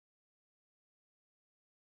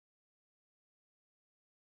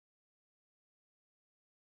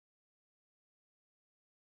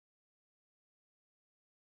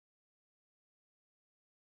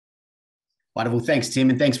Wonderful. Thanks, Tim.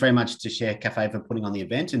 And thanks very much to Sharecafe for putting on the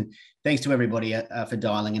event. And thanks to everybody for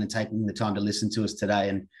dialing in and taking the time to listen to us today.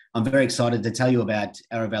 And I'm very excited to tell you about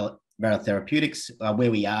Arovella Therapeutics,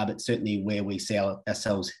 where we are, but certainly where we see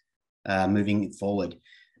ourselves moving forward.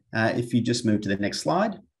 If you just move to the next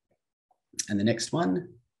slide and the next one.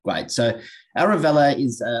 Great. So Arovella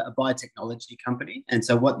is a biotechnology company. And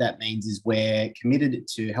so what that means is we're committed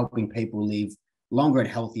to helping people live longer and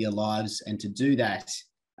healthier lives. And to do that,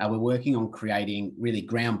 we're working on creating really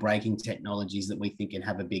groundbreaking technologies that we think can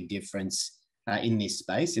have a big difference in this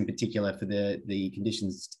space, in particular for the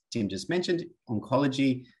conditions Tim just mentioned,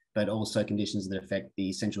 oncology, but also conditions that affect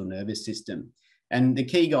the central nervous system. And the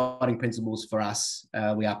key guiding principles for us,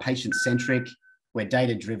 we are patient-centric, we're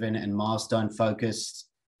data-driven and milestone-focused,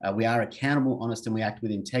 we are accountable, honest, and we act with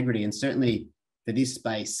integrity. And certainly for this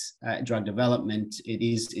space, drug development, it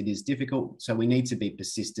is difficult. So we need to be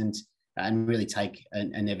persistent and really take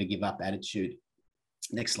a never give up attitude.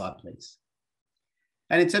 Next slide, please.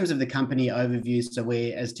 And in terms of the company overview, so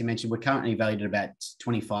as Tim mentioned, we're currently valued at about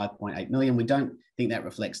 25.8 million. We don't think that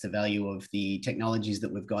reflects the value of the technologies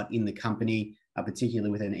that we've got in the company,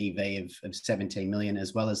 particularly with an EV of 17 million,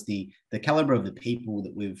 as well as the caliber of the people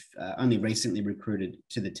that we've only recently recruited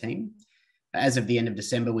to the team. As of the end of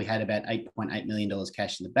December, we had about $8.8 million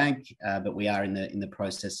cash in the bank, but we are in the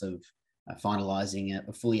process of finalising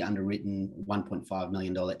a fully underwritten $1.5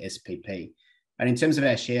 million SPP. And in terms of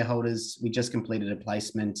our shareholders, we just completed a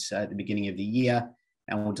placement at the beginning of the year,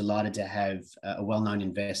 and we're delighted to have a well-known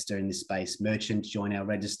investor in this space, Merchant, join our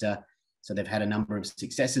register. So they've had a number of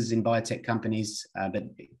successes in biotech companies, but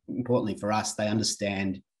importantly for us, they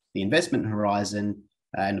understand the investment horizon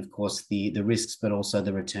and of course the risks, but also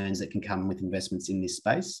the returns that can come with investments in this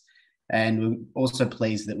space. And we're also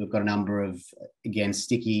pleased that we've got a number of, again,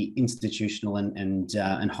 sticky institutional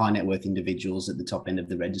and high net worth individuals at the top end of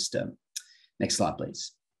the register. Next slide,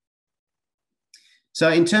 please. So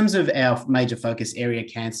in terms of our major focus area,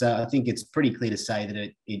 cancer, I think it's pretty clear to say that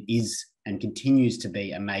it is and continues to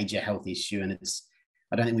be a major health issue. And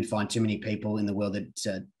I don't think we find too many people in the world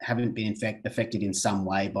that haven't been affected in some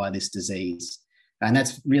way by this disease. And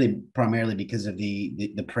that's really primarily because of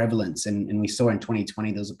the prevalence. And we saw in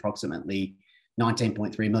 2020, there was approximately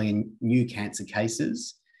 19.3 million new cancer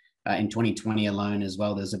cases. In 2020 alone as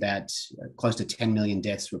well, there's about close to 10 million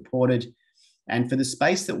deaths reported. And for the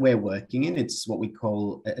space that we're working in, it's what we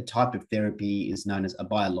call a type of therapy is known as a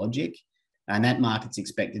biologic. And that market's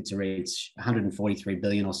expected to reach 143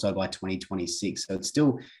 billion or so by 2026. So it's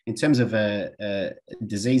still, in terms of a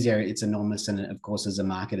disease area, it's enormous. And of course, as a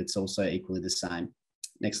market, it's also equally the same.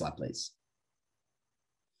 Next slide, please.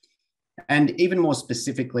 And even more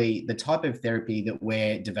specifically, the type of therapy that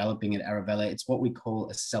we're developing at Arovella, it's what we call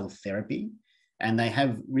a cell therapy. And they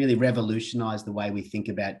have really revolutionized the way we think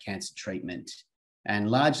about cancer treatment. And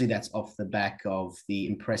largely that's off the back of the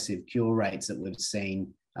impressive cure rates that we've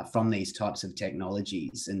seen from these types of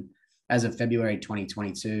technologies. And as of February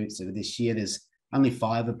 2022, so this year, there's only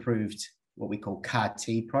 5 approved what we call CAR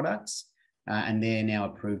T products, and they're now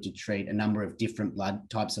approved to treat a number of different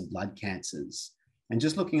types of blood cancers. And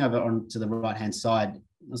just looking over onto the right-hand side,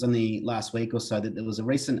 it was only last week or so that there was a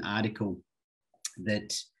recent article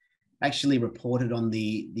that actually reported on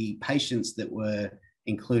the patients that were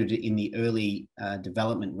included in the early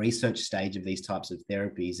development research stage of these types of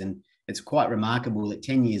therapies. And it's quite remarkable that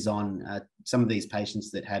 10 years on, some of these patients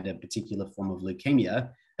that had a particular form of leukemia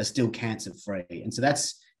are still cancer-free. And so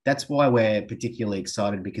that's why we're particularly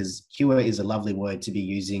excited, because cure is a lovely word to be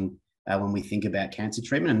using when we think about cancer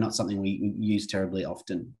treatment and not something we use terribly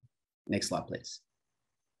often. Next slide, please.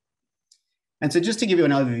 And so just to give you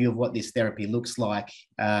an overview of what this therapy looks like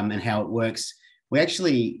and how it works, we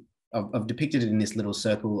actually, I've depicted it in this little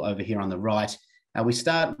circle over here on the right. We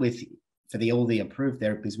start with, for all the approved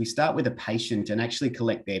therapies, we start with a patient and actually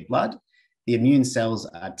collect their blood. The immune cells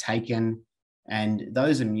are taken, and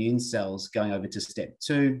those immune cells, going over to step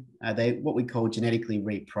 2, they what we call genetically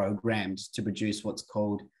reprogrammed to produce what's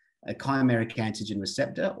called a chimeric antigen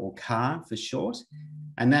receptor, or CAR for short.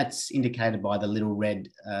 And that's indicated by the little red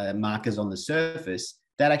markers on the surface.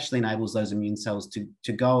 That actually enables those immune cells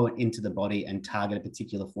to go into the body and target a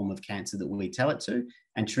particular form of cancer that we tell it to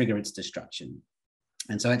and trigger its destruction.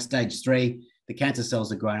 And so at stage 3, the cancer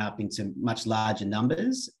cells are grown up into much larger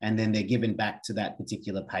numbers, and then they're given back to that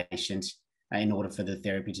particular patient in order for the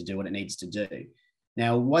therapy to do what it needs to do.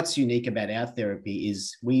 Now, what's unique about our therapy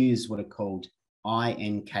is we use what are called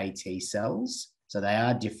iNKT cells. So they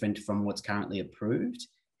are different from what's currently approved.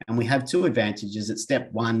 And we have 2 advantages. At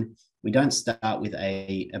step 1, we don't start with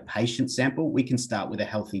a patient sample. We can start with a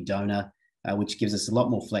healthy donor which gives us a lot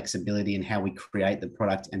more flexibility in how we create the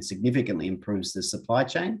product and significantly improves the supply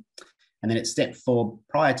chain. And then at step 4,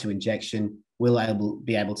 prior to injection, we'll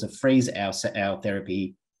be able to freeze our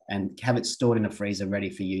therapy and have it stored in a freezer ready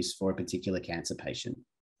for use for a particular cancer patient.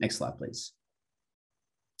 Next slide, please.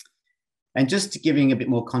 And just giving a bit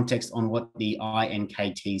more context on what the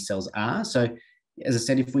iNKT cells are. So as I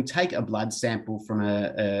said, if we take a blood sample from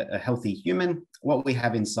a healthy human, what we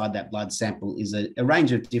have inside that blood sample is a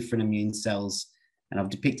range of different immune cells. And I've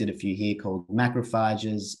depicted a few here called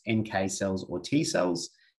macrophages, NK cells, or T cells.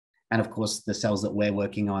 And of course, the cells that we're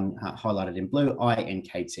working on, highlighted in blue,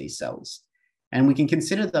 iNKT cells. And we can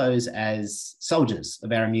consider those as soldiers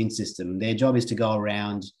of our immune system. Their job is to go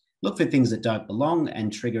around, look for things that don't belong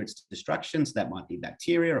and trigger its destruction. So that might be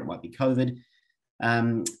bacteria, it might be COVID.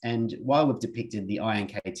 And why we've depicted the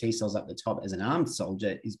iNKT cells up the top as an armed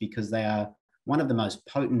soldier is because they are one of the most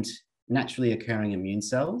potent naturally occurring immune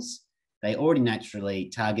cells. They already naturally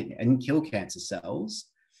target and kill cancer cells.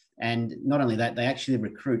 And not only that, they actually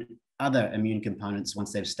recruit other immune components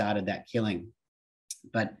once they've started that killing.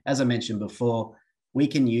 But as I mentioned before, we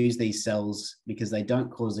can use these cells because they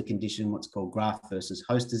don't cause a condition, what's called graft versus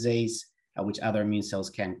host disease, which other immune cells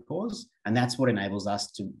can cause. And that's what enables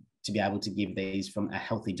us to be able to give these from a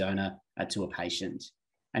healthy donor to a patient.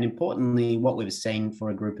 And importantly, what we've seen for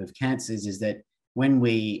a group of cancers is that when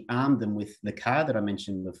we arm them with the CAR that I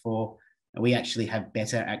mentioned before, we actually have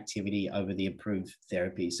better activity over the approved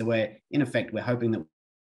therapy. So we're hoping that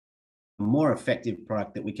a more effective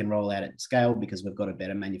product that we can roll out at scale because we've got a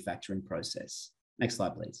better manufacturing process. Next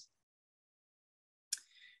slide, please.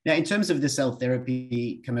 Now, in terms of the cell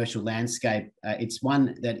therapy commercial landscape, it's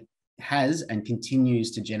one that has and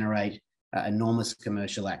continues to generate enormous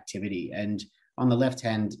commercial activity. And on the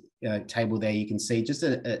left-hand table there, you can see just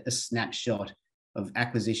a snapshot of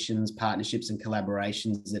acquisitions, partnerships, and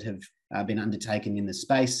collaborations that have been undertaken in the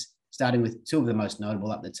space, starting with 2 of the most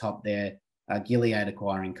notable up the top there, Gilead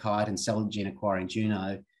acquiring Kite and Celgene acquiring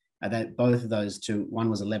Juno. That both of those 2, one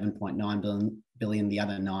was 11.9 billion, the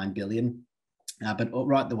other 9 billion. But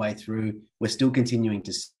right the way through, we're still continuing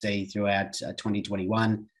to see throughout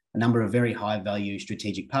 2021 a number of very high value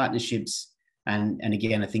strategic partnerships. And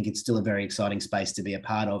again, I think it's still a very exciting space to be a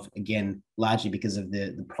part of, again, largely because of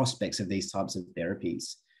the prospects of these types of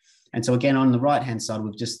therapies. And so again, on the right-hand side,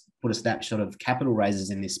 we've just put a snapshot of capital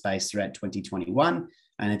raises in this space throughout 2021.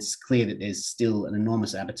 And it's clear that there's still an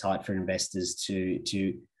enormous appetite for investors to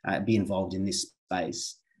be involved in this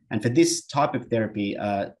space. And for this type of therapy,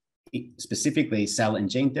 specifically cell and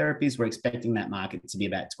gene therapies, we're expecting that market to be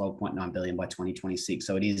about 12.9 billion by 2026.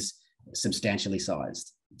 So it is substantially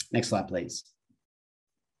sized. Next slide, please.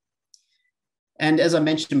 And as I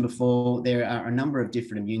mentioned before, there are a number of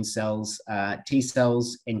different immune cells, T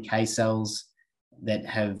cells, NK cells, that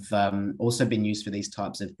have also been used for these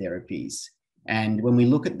types of therapies. And when we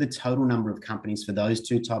look at the total number of companies for those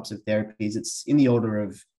 2 types of therapies, it's in the order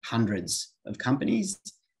of hundreds of companies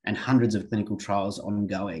and hundreds of clinical trials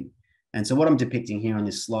ongoing. And so what I'm depicting here on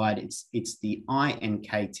this slide, it's the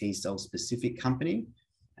iNKT cell specific company.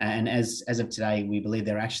 And as of today, we believe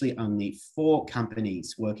there are actually only 4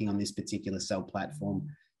 companies working on this particular cell platform.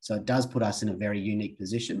 So it does put us in a very unique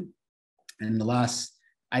position. And in the last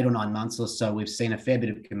 8 or 9 months or so, we've seen a fair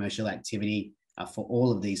bit of commercial activity for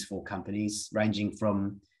all of these 4 companies, ranging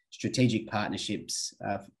from strategic partnerships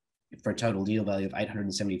for a total deal value of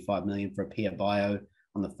 875 million for Appear Bio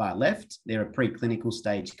on the far left. They're a preclinical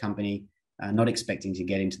stage company, not expecting to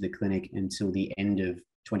get into the clinic until the end of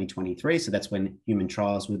 2023. So that's when human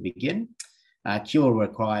trials will begin. Cure were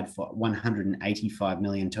acquired for 185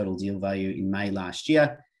 million total deal value in May last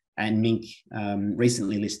year. And Mink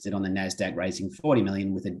recently listed on the NASDAQ, raising 40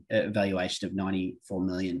 million with a valuation of 94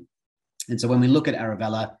 million. And so when we look at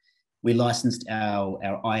Arovella, we licensed our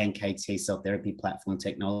iNKT cell therapy platform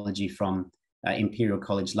technology from Imperial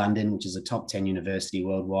College London, which is a top 10 university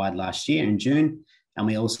worldwide, last year in June. And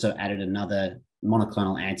we also added another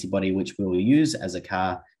monoclonal antibody, which we will use as a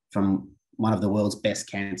CAR from one of the world's best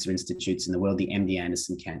cancer institutes in the world, the MD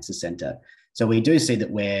Anderson Cancer Center. So we do see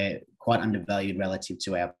that we're quite undervalued relative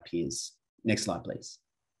to our peers. Next slide, please.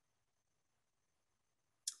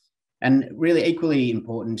 And really equally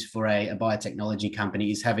important for a biotechnology company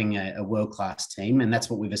is having a world-class team. And that's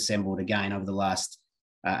what we've assembled again over the last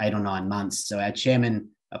 8 or 9 months. So our chairman,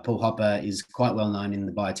 Paul Hopper, is quite well known in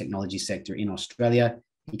the biotechnology sector in Australia.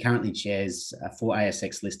 He currently chairs 4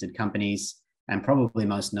 ASX-listed companies, and probably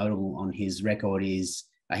most notable on his record is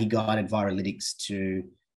he guided Viralytics to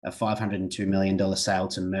a $502 million sale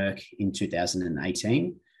to Merck in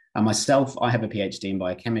 2018. Myself, I have a PhD in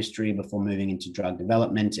biochemistry before moving into drug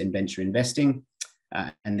development and venture investing.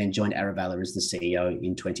 and then joined Arovella as the CEO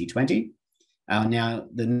in 2020. Now,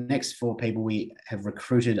 the next 4 people we have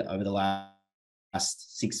recruited over the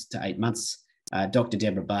last 6 to 8 months. Dr.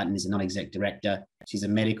 Deborah Barton is a non-exec director. She's a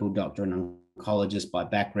medical doctor and oncologist by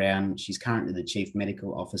background. She's currently the chief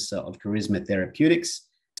medical officer of Arovella Therapeutics,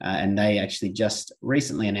 and they actually just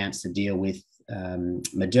recently announced a deal with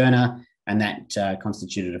Moderna, and that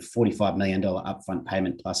constituted a $45 million upfront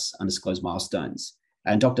payment plus undisclosed milestones.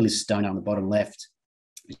 And Dr. Liz Stoner on the bottom left,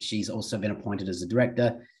 she's also been appointed as a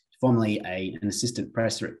director, formerly an assistant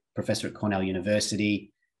professor at Cornell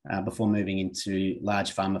University, before moving into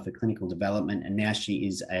large pharma for clinical development. And now she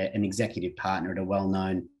is an executive partner at a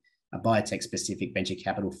well-known biotech-specific venture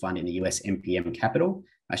capital fund in the US, MPM Capital.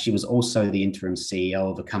 She was also the interim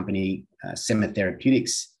CEO of a company, Arovella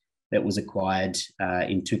Therapeutics, that was acquired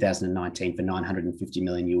in 2019 for $950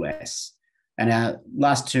 million US. And our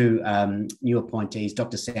last 2 new appointees,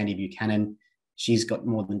 Dr. Sandy Buchanan, she's got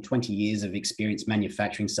more than 20 years of experience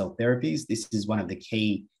manufacturing cell therapies. This is one of the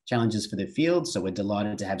key challenges for the field. So we're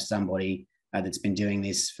delighted to have somebody that's been doing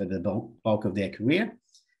this for the bulk of their career.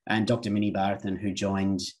 And Dr. Minnie Barathan, who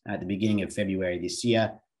joined at the beginning of February this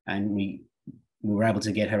year. And we were able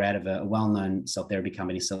to get her out of a well-known cell therapy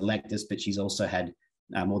company, Selectus, but she's also had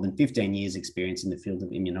more than 15 years experience in the field of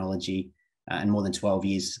immunology and more than 12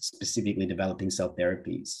 years specifically developing cell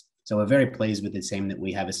therapies. So we're very pleased with the team that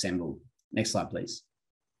we have assembled. Next slide, please.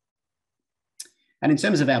 And in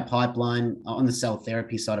terms of our pipeline, on the cell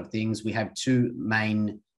therapy side of things, we have 2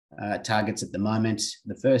 main targets at the moment.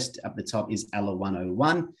 The first up the top is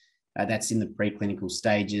ALA-101. That's in the preclinical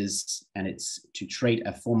stages, and it's to treat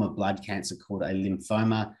a form of blood cancer called a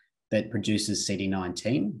lymphoma that produces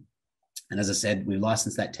CD19. And as I said, we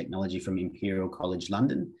licensed that technology from Imperial College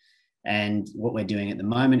London. And what we're doing at the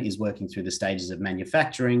moment is working through the stages of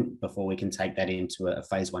manufacturing before we can take that into a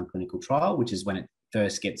phase 1 clinical trial, which is when it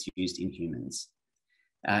first gets used in humans.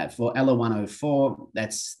 For ALA-104,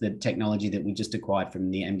 that's the technology that we just acquired from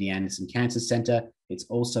the MD Anderson Cancer Center. It's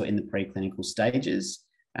also in the preclinical stages.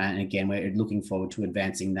 And again, we're looking forward to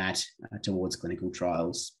advancing that towards clinical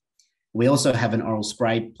trials. We also have an oral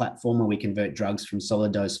spray platform where we convert drugs from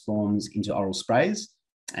solid dose forms into oral sprays.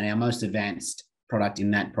 And our most advanced product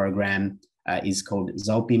in that program is called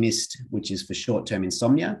Zolpimist, which is for short-term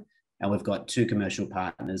insomnia. And we've got 2 commercial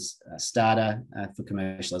partners, Starter for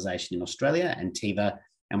commercialization in Australia and Teva,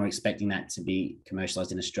 and we're expecting that to be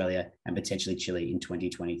commercialized in Australia and potentially Chile in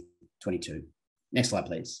 2022. Next slide,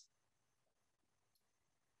 please.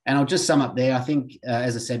 And I'll just sum up there. I think,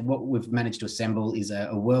 as I said, what we've managed to assemble is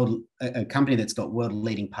a company that's got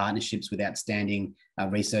world-leading partnerships with outstanding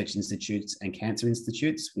research institutes and cancer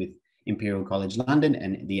institutes with Imperial College London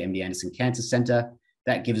and the MD Anderson Cancer Center.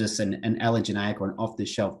 That gives us an allogeneic or an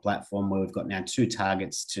off-the-shelf platform where we've got now 2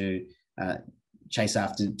 targets to chase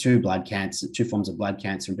after 2 forms of blood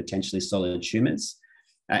cancer and potentially solid tumors.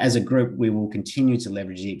 As a group, we will continue to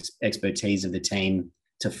leverage the expertise of the team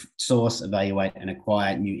to source, evaluate, and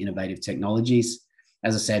acquire new innovative technologies.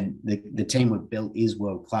 As I said, the team we've built is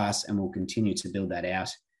world-class and we'll continue to build that out.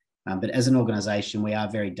 But as an organization, we are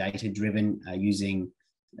very data-driven, using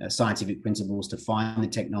scientific principles to find the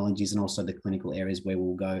technologies and also the clinical areas where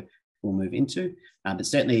we'll move into. But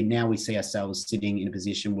certainly now we see ourselves sitting in a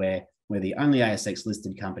position where we're the only ASX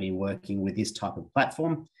listed company working with this type of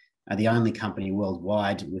platform, the only company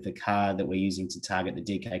worldwide with a CAR that we're using to target the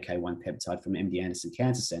DKK1 peptide from MD Anderson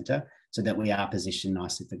Cancer Center, so that we are positioned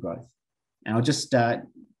nicely for growth. And I'll just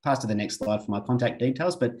pass to the next slide for my contact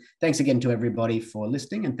details. But thanks again to everybody for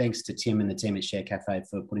listening, and thanks to Tim and the team at Sharecafe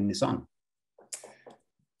for putting this on.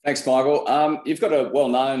 Thanks, Michael. You've got a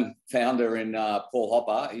well-known founder in Paul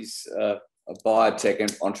Hopper. He's a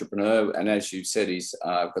biotech entrepreneur, and as you said, he's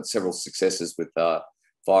got several successes with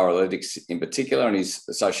virolytics in particular, and he's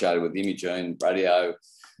associated with Imugene, Radio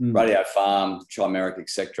Farm, Chimeric,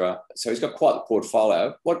 etc. So he's got quite the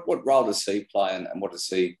portfolio. What role does he play, and what does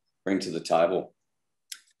he bring to the table?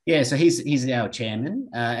 Yeah, so he's our chairman,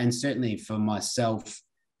 and certainly for myself,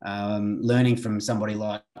 learning from somebody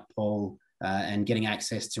like Paul and getting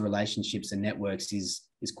access to relationships and networks is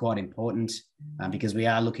quite important, because we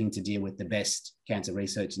are looking to deal with the best cancer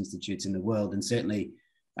research institutes in the world, and certainly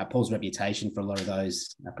Paul's reputation for a lot of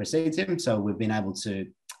those precedes him. So we've been able to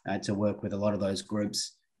work with a lot of those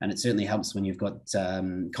groups, and it certainly helps when you've got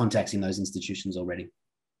contacts in those institutions already.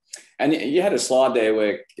 And you had a slide there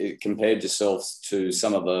where it compared yourselves to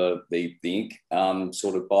some of the Inc.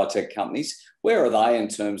 Sort of biotech companies. Where are they in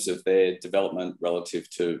terms of their development relative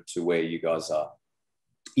to where you guys are?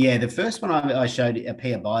 Yeah, the first one I showed,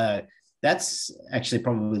 Apia Bio, That's actually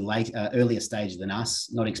probably earlier stage than us,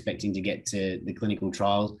 not expecting to get to the clinical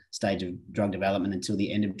trial stage of drug development until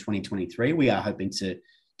the end of 2023. We are hoping to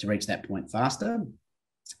reach that point faster.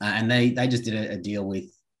 And they just did a deal with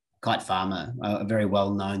Kite Pharma, a very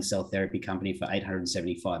well-known cell therapy company, for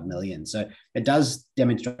 875 million. So it does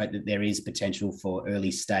demonstrate that there is potential for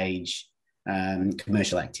early stage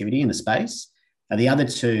commercial activity in the space. The other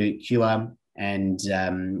two, Cure and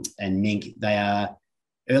Mink, they are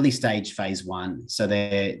early stage phase 1, so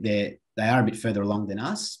they are a bit further along than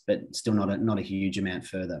us, but still not a huge amount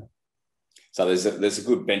further. So there's a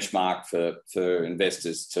good benchmark for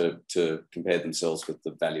investors to compare themselves with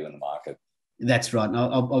the value in the market. That's right. And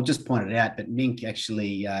I'll just point it out, but Mink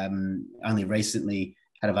actually only recently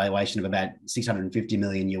had a valuation of about $650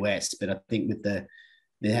 million US. But I think with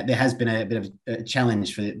there has been a bit of a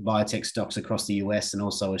challenge for biotech stocks across the US and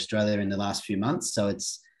also Australia in the last few months. So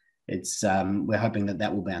we're hoping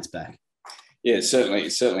that will bounce back. Yeah, it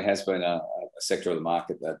certainly has been a sector of the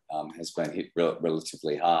market that has been hit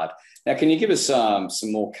relatively hard. Now, can you give us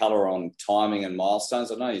some more colour on timing and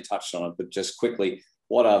milestones? I know you touched on it, but just quickly,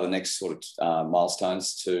 what are the next sort of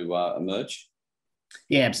milestones to emerge?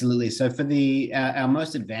 Yeah, absolutely. So for our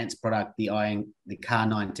most advanced product, the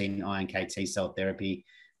CAR-19 iNKT T cell therapy,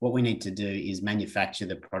 what we need to do is manufacture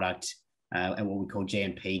the product at what we call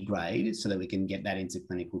GMP grade so that we can get that into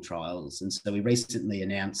clinical trials. And so we recently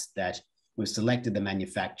announced that we've selected the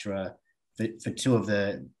manufacturer for two of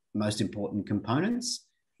the most important components,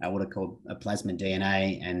 what are called a plasmid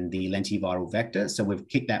DNA and the lentiviral vector. So we've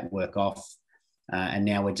kicked that work off, and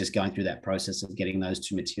now we're just going through that process of getting those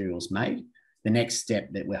two materials made. The next step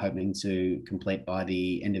that we're hoping to complete by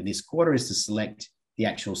the end of this quarter is to select the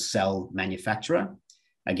actual cell manufacturer.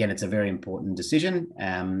 Again, it's a very important decision,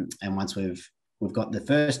 and once we've got the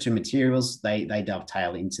first two materials, they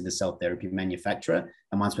dovetail into the cell therapy manufacturer.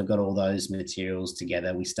 And once we've got all those materials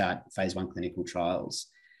together, we start phase 1 clinical trials.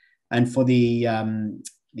 And for the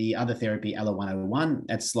other therapy, ALA-101,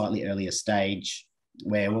 that's slightly earlier stage,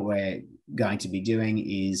 where what we're going to be doing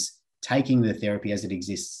is taking the therapy as it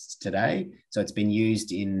exists today. So it's been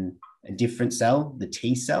used in a different cell, the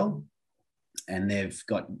T cell, and they've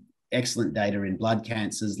got excellent data in blood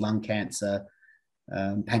cancers, lung cancer,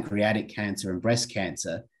 pancreatic cancer, and breast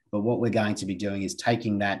cancer. But what we're going to be doing is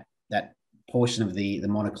taking that portion of the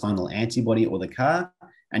monoclonal antibody or the CAR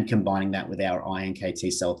and combining that with our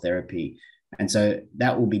iNKT cell therapy. And so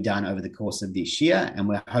that will be done over the course of this year. And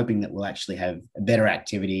we're hoping that we'll actually have a better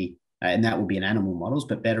activity, and that will be in animal models,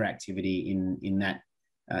 but better activity in that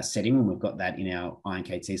setting when we've got that in our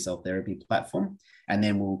iNKT cell therapy platform. And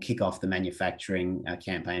then we'll kick off the manufacturing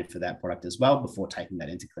campaign for that product as well before taking that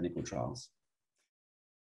into clinical trials.